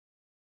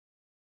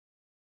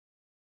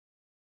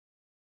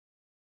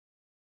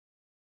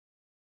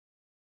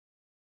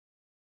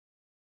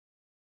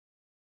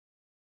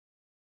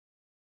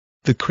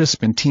The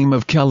Crispin team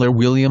of Keller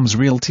Williams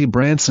Realty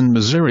Branson,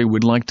 Missouri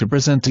would like to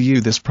present to you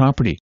this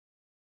property.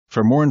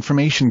 For more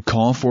information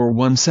call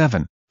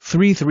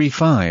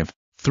 417-335-3109.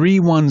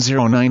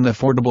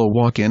 Affordable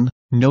walk-in,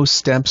 no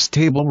steps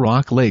table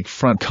rock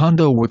lakefront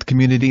condo with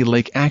community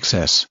lake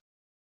access.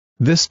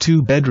 This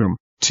 2-bedroom,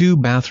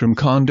 2-bathroom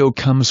condo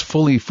comes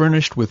fully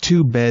furnished with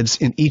 2 beds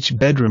in each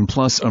bedroom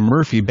plus a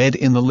Murphy bed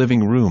in the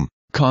living room.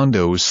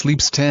 Condo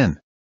sleeps 10.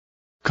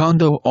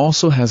 Condo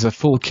also has a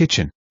full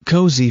kitchen,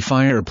 cozy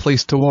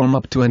fireplace to warm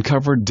up to and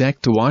covered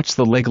deck to watch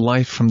the lake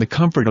life from the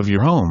comfort of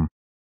your home.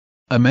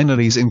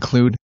 Amenities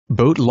include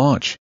boat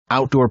launch,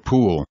 outdoor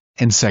pool,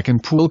 and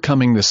second pool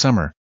coming this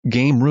summer,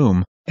 game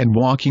room, and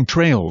walking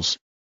trails.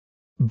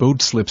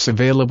 Boat slips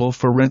available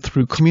for rent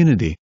through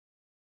community.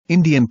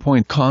 Indian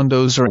Point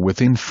condos are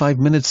within 5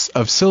 minutes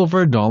of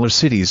Silver Dollar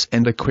Cities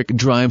and a quick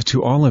drive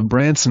to all of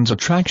Branson's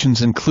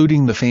attractions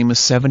including the famous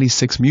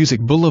 76 Music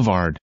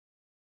Boulevard.